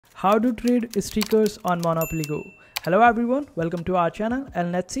How to trade stickers on Monopoly Go. Hello everyone, welcome to our channel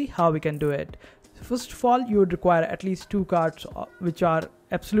and let's see how we can do it. First of all, you would require at least two cards which are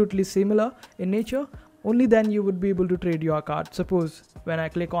absolutely similar in nature. Only then you would be able to trade your card. Suppose when I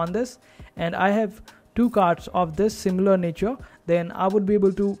click on this and I have two cards of this similar nature, then I would be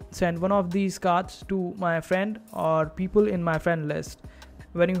able to send one of these cards to my friend or people in my friend list.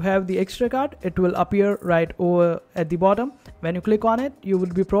 When you have the extra card, it will appear right over at the bottom. When you click on it, you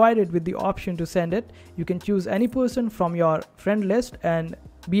will be provided with the option to send it. You can choose any person from your friend list and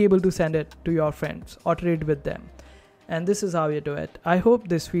be able to send it to your friends or trade with them. And this is how you do it. I hope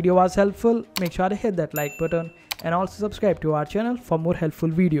this video was helpful. Make sure to hit that like button and also subscribe to our channel for more helpful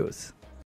videos.